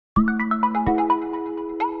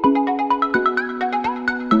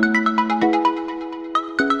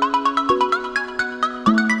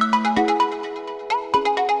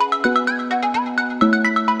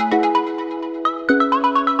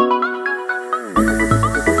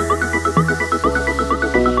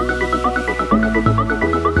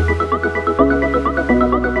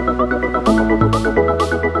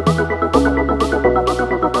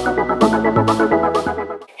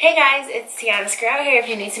what's girl here. If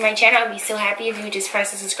you're new to my channel, I'd be so happy if you would just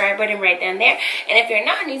press the subscribe button right down there. And if you're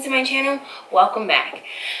not new to my channel, welcome back.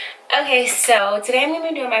 Okay, so today I'm going to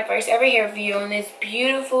be doing my first ever hair review on this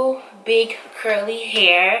beautiful big curly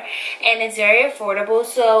hair, and it's very affordable.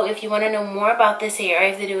 So if you want to know more about this hair, all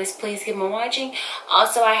you have to do is please keep on watching.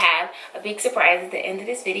 Also, I have a big surprise at the end of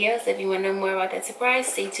this video, so if you want to know more about that surprise,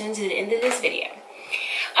 stay tuned to the end of this video.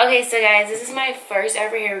 Okay, so guys, this is my first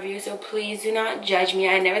ever hair review, so please do not judge me.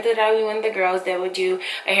 I never thought I would be one of the girls that would do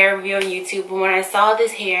a hair review on YouTube, but when I saw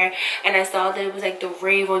this hair and I saw that it was like the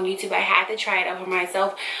rave on YouTube, I had to try it out for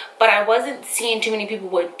myself. But I wasn't seeing too many people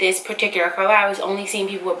with this particular color. I was only seeing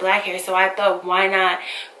people with black hair, so I thought, why not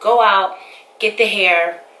go out, get the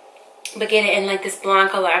hair, but get it in like this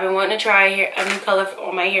blonde color. I've been wanting to try a new color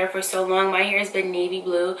on my hair for so long. My hair has been navy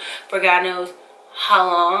blue for God knows how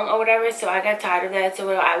long or whatever, so I got tired of that.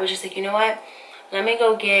 So I was just like, you know what, let me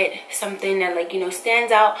go get something that, like, you know,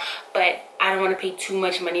 stands out, but I don't want to pay too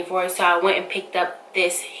much money for it. So I went and picked up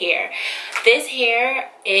this hair. This hair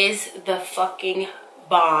is the fucking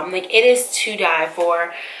bomb. Like, it is to die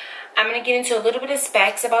for. I'm going to get into a little bit of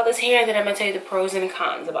specs about this hair, and then I'm going to tell you the pros and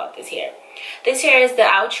cons about this hair. This hair is the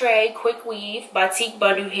Outre Quick Weave Batik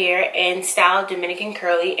Bundle Hair in style Dominican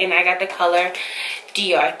Curly, and I got the color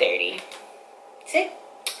DR30. See?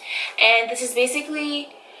 And this is basically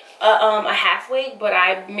a half wig, but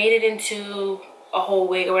I made it into a whole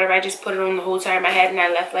wig or whatever. I just put it on the whole side of my head, and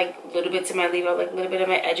I left like little bits of my leave out, like a little bit of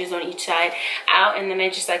my edges on each side out, and then I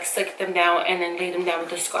just like slicked them down and then laid them down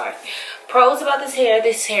with a scarf. Pros about this hair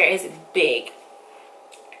is big,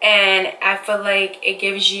 and I feel like it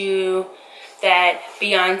gives you that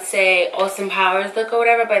Beyonce Austin Powers look or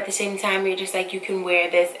whatever, but at the same time you're just like, you can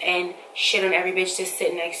wear this and shit on every bitch just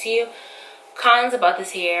sitting next to you. Cons about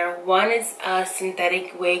this hair: one is a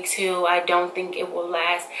synthetic wig, two, I don't think it will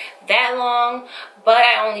last that long, but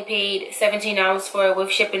I only paid $17 for it.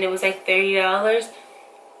 With shipping it was like $30,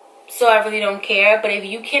 so I really don't care. But if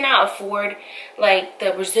you cannot afford like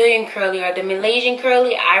the Brazilian curly or the Malaysian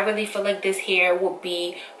curly, I really feel like this hair will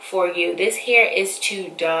be for you. This hair is to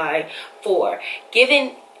die for.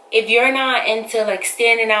 Given if you're not into like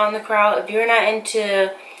standing out in the crowd, if you're not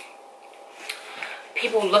into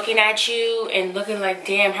people looking at you and looking like,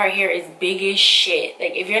 damn, her hair is big as shit.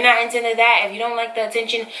 Like, if you're not into that, if you don't like the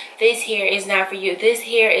attention, this hair is not for you. This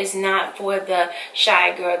hair is not for the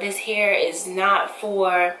shy girl. This hair is not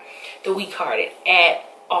for the weak-hearted at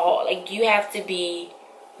all. Like, you have to be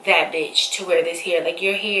that bitch to wear this hair. Like,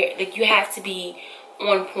 your hair, like, you have to be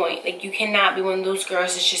on point. Like, you cannot be one of those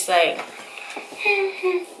girls that's just like,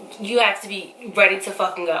 you have to be ready to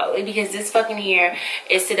fucking go, like, because this fucking hair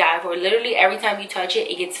is to die for. Literally every time you touch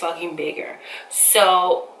it, it gets fucking bigger.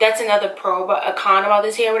 So that's another pro, but a con about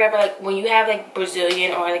this hair, whatever. Like, when you have like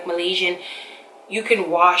Brazilian or like Malaysian, you can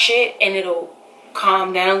wash it and it'll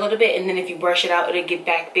calm down a little bit, and then if you brush it out, it'll get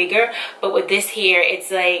back bigger. But with this hair,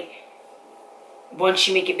 it's like, once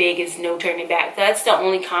you make it big, it's no turning back. That's the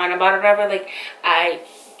only con about it, whatever. Like, I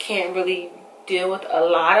can't really deal with a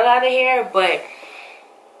lot of hair, but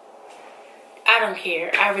I don't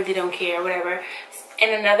care. I really don't care, whatever.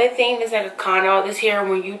 And another thing that's like a con of this hair,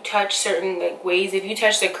 when you touch certain like ways, if you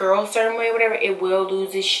touch the curl certain way, whatever, it will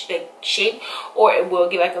lose its like shape, or it will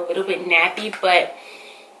get like a little bit nappy, but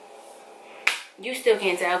you still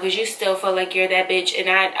can't tell because you still feel like you're that bitch. And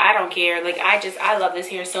I don't care. Like, I love this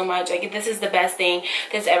hair so much. Like, this is the best thing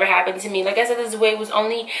that's ever happened to me. Like I said, this wig was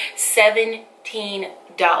only $17.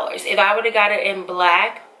 If I would have got it in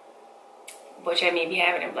black, which I maybe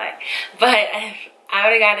have it in black, but I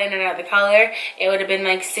would have got it in another color, it would have been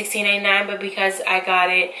like $16.99. But because I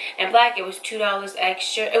got it in black, it was $2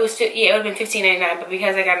 extra. It was yeah, it would have been $15.99, but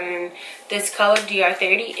because I got it in this color,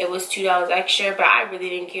 DR30, it was $2 extra. But I really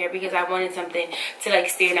didn't care because I wanted something to like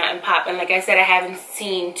stand out and pop. And like I said, I haven't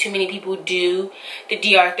seen too many people do the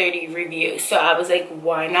DR30 review, so I was like,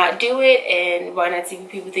 why not do it, and why not see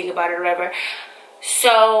what people think about it or whatever.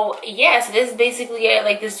 So yeah, so this is basically it.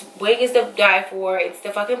 Like, this wig is to die for. It's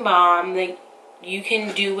the fucking bomb. Like, you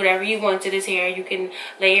can do whatever you want to this hair. You can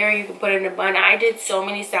layer, you can put it in a bun. I did so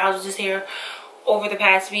many styles with this hair over the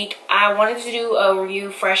past week. I wanted to do a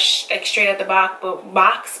review fresh, like straight out the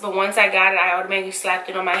box, but once I got it, I automatically slapped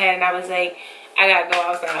it on my head, and I was like, I gotta go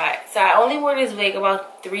outside. So I only wore this wig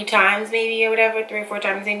about 3 times maybe, or whatever, 3 or 4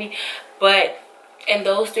 times maybe, but in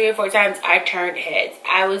those 3 or 4 times, I turned heads.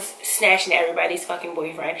 I was snatching everybody's fucking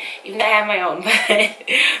boyfriend, even though I have my own, but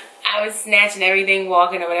I was snatching everything,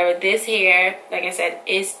 walking or whatever. This hair, like I said,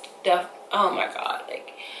 is the, oh my god,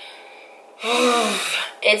 like,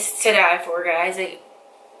 it's to die for, guys. Like,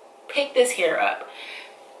 pick this hair up.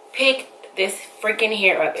 Pick this freaking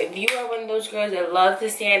hair up. If you are one of those girls that love to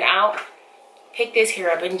stand out, pick this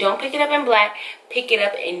hair up. And don't pick it up in black, pick it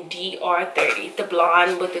up in DR30, the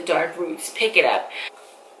blonde with the dark roots. Pick it up.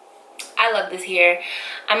 I love this hair.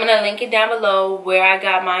 I'm gonna link it down below where I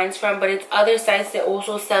got mine from, but it's other sites that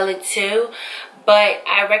also sell it too. But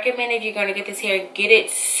I recommend if you're gonna get this hair, get it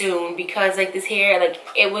soon, because like this hair, like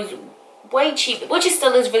it was way cheap, which it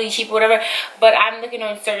still is really cheap or whatever, but I'm looking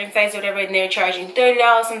on certain sites or whatever and they're charging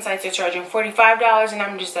 $30, some sites are charging $45, and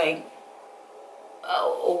I'm just like,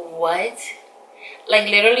 oh, what? Like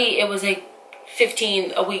literally it was like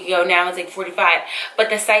 15 a week ago, now it's like 45. But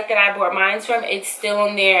the site that I bought mine from, it's still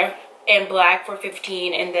on there in black for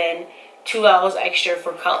 15 and then $2 extra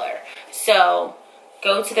for color. So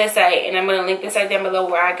go to the site, and I'm going to link the site down below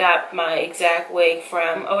where I got my exact wig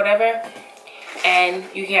from or whatever, and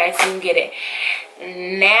you guys can get it.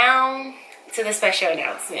 Now to the special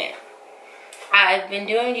announcement. I've been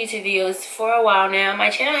doing YouTube videos for a while now. My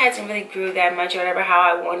channel hasn't really grew that much or whatever how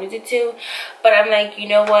I wanted it to, but I'm like, you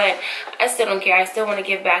know what, I still don't care. I still want to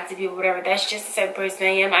give back to people, whatever. That's just the type of person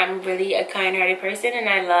I am. I'm really a kind-hearted person, and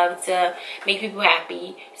I love to make people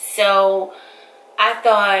happy. So I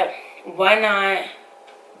thought, why not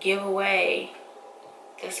give away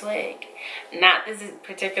this wig? Not this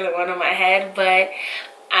particular one on my head, but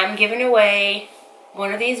I'm giving away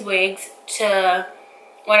one of these wigs to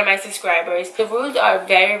one of my subscribers. The rules are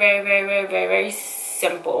very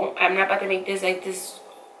simple. I'm not about to make this like this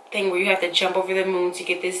thing where you have to jump over the moon to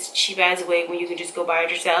get this cheap ass wig when you can just go buy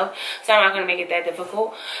it yourself. So I'm not going to make it that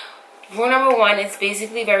difficult. Rule number one is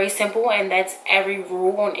basically very simple, and that's every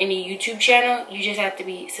rule on any YouTube channel. You just have to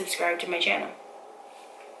be subscribed to my channel.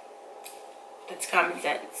 That's common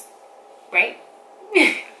sense, right?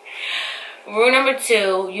 Rule number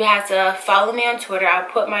two, you have to follow me on Twitter. I'll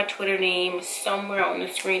put my Twitter name somewhere on the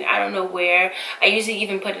screen. I don't know where. I usually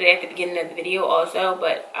even put it at the beginning of the video also,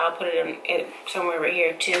 but I'll put it somewhere right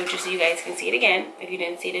here too, just so you guys can see it again if you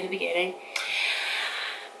didn't see it in the beginning.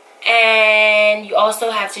 And you also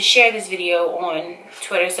have to share this video on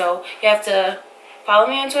Twitter. So you have to follow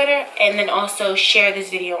me on Twitter and then also share this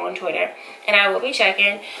video on Twitter, and I will be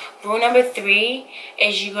checking. Rule number three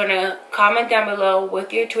is you're gonna comment down below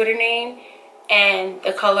with your Twitter name and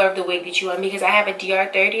the color of the wig that you want, because I have a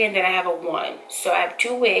DR30 and then I have a 1. So I have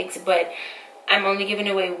 2 wigs, but I'm only giving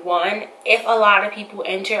away 1. If a lot of people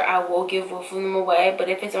enter, I will give both of them away, but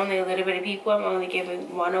if it's only a little bit of people, I'm only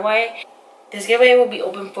giving 1 away. This giveaway will be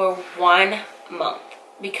open for 1 month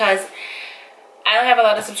because I don't have a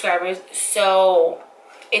lot of subscribers, so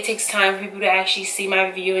it takes time for people to actually see my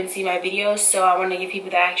review and see my videos. So I want to give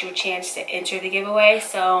people the actual chance to enter the giveaway.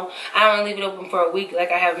 So I don't want to leave it open for a week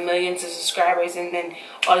like I have millions of subscribers and then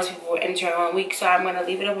all these people will enter in 1 week. So I'm going to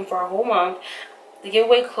leave it open for a whole month. The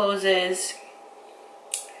giveaway closes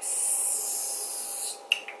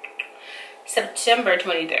September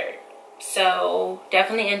 23rd. So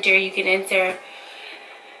definitely enter. You can enter.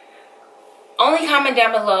 Only comment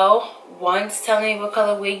down below once telling me what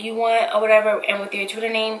color wig you want or whatever, and with your Twitter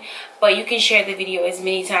name. But you can share the video as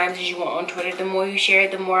many times as you want on Twitter. The more you share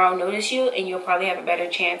it, the more I'll notice you, and you'll probably have a better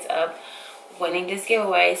chance of winning this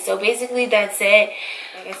giveaway. So basically that's it.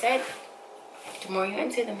 Like I said, the more you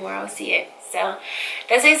enter, the more I'll see it. So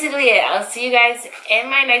that's basically it. I'll see you guys in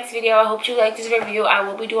my next video. I hope you like this review. I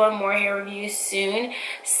will be doing more hair reviews soon.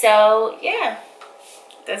 So yeah,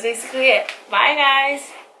 that's basically it. Bye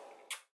guys.